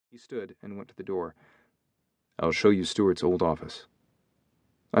He stood and went to the door. "I'll show you Stuart's old office."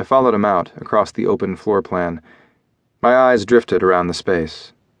 I followed him out, across the open floor plan. My eyes drifted around the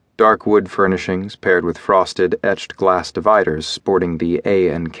space. Dark wood furnishings paired with frosted, etched glass dividers sporting the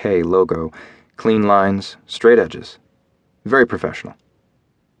A&K logo, clean lines, straight edges. Very professional.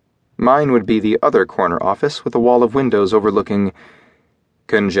 Mine would be the other corner office with a wall of windows overlooking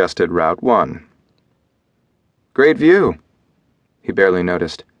congested Route 1. "Great view." He barely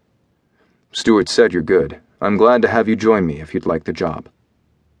noticed. "Stuart said you're good. I'm glad to have you join me if you'd like the job."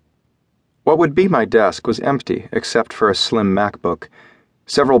 What would be my desk was empty except for a slim MacBook.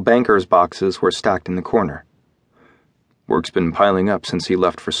 Several banker's boxes were stacked in the corner. "Work's been piling up since he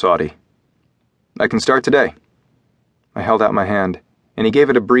left for Saudi. I can start today." I held out my hand, and he gave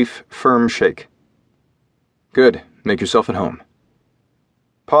it a brief, firm shake. "Good. Make yourself at home."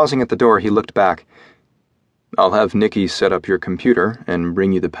 Pausing at the door, he looked back. "I'll have Nikki set up your computer and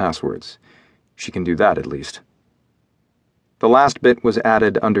bring you the passwords. She can do that at least." The last bit was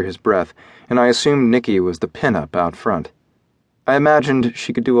added under his breath, and I assumed Nikki was the pin-up out front. I imagined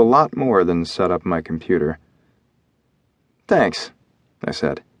she could do a lot more than set up my computer. "Thanks," I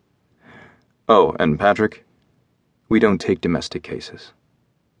said. "Oh, and Patrick, we don't take domestic cases."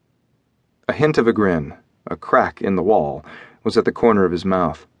 A hint of a grin, a crack in the wall, was at the corner of his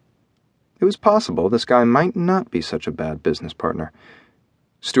mouth. It was possible this guy might not be such a bad business partner.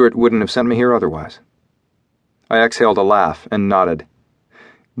 Stuart wouldn't have sent me here otherwise. I exhaled a laugh and nodded.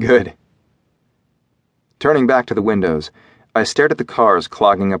 "Good." Turning back to the windows, I stared at the cars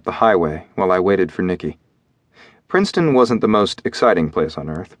clogging up the highway while I waited for Nikki. Princeton wasn't the most exciting place on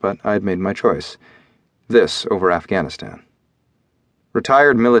earth, but I'd made my choice. This over Afghanistan.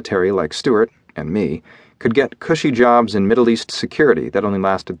 Retired military like Stuart, and me, could get cushy jobs in Middle East security that only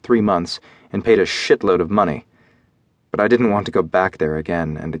lasted 3 months and paid a shitload of money. But I didn't want to go back there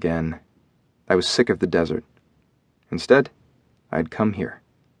again and again. I was sick of the desert. Instead, I'd come here.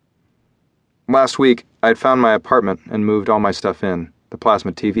 Last week, I'd found my apartment and moved all my stuff in. The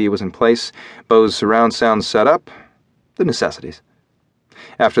plasma TV was in place, Bose surround sound set up, the necessities.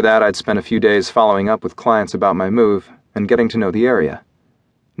 After that, I'd spent a few days following up with clients about my move and getting to know the area.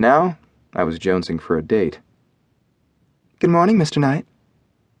 Now, I was jonesing for a date. "Good morning, Mr. Knight."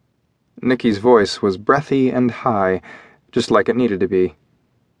 Nikki's voice was breathy and high, just like it needed to be.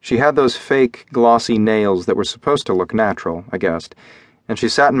 She had those fake, glossy nails that were supposed to look natural, I guessed, and she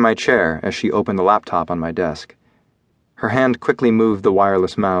sat in my chair as she opened the laptop on my desk. Her hand quickly moved the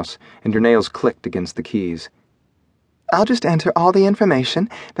wireless mouse, and her nails clicked against the keys. "I'll just enter all the information,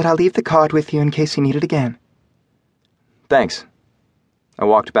 but I'll leave the card with you in case you need it again." "Thanks." I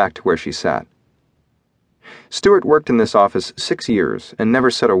walked back to where she sat. Stuart worked in this office 6 years and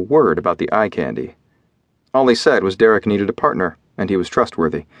never said a word about the eye candy. All he said was Derek needed a partner, and he was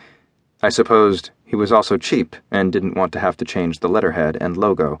trustworthy. I supposed he was also cheap and didn't want to have to change the letterhead and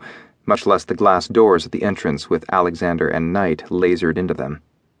logo, much less the glass doors at the entrance with Alexander and Knight lasered into them.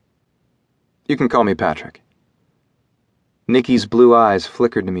 "You can call me Patrick." Nikki's blue eyes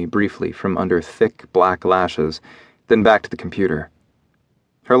flickered to me briefly from under thick black lashes, then back to the computer.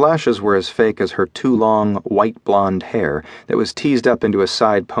 Her lashes were as fake as her too long, white blonde hair that was teased up into a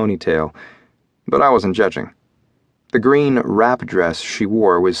side ponytail, but I wasn't judging. The green wrap dress she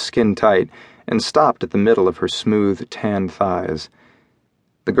wore was skin-tight and stopped at the middle of her smooth, tanned thighs.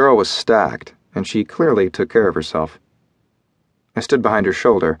 The girl was stacked, and she clearly took care of herself. I stood behind her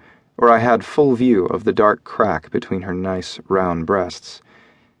shoulder, where I had full view of the dark crack between her nice, round breasts.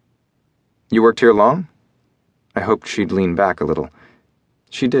 "You worked here long?" I hoped she'd lean back a little.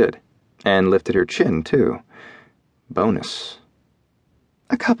 She did, and lifted her chin, too. Bonus.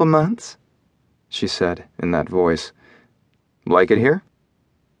 "A couple months," she said in that voice. "Like it here?"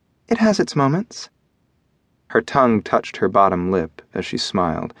 "It has its moments." Her tongue touched her bottom lip as she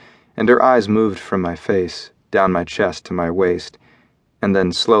smiled, and her eyes moved from my face, down my chest to my waist, and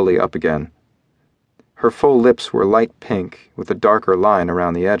then slowly up again. Her full lips were light pink with a darker line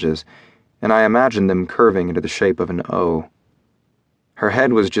around the edges, and I imagined them curving into the shape of an O. Her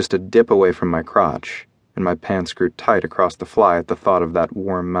head was just a dip away from my crotch, and my pants grew tight across the fly at the thought of that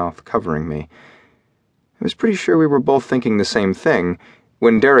warm mouth covering me. I was pretty sure we were both thinking the same thing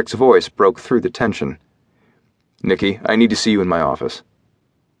when Derek's voice broke through the tension. "Nikki, I need to see you in my office."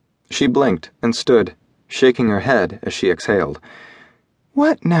 She blinked and stood, shaking her head as she exhaled.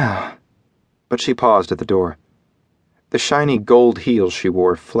 "What now?" But she paused at the door. The shiny gold heels she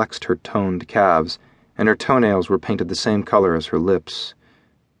wore flexed her toned calves, and her toenails were painted the same color as her lips.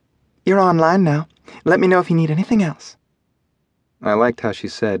 "You're online now. Let me know if you need anything else." I liked how she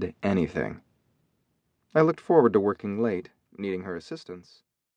said anything. I looked forward to working late, needing her assistance.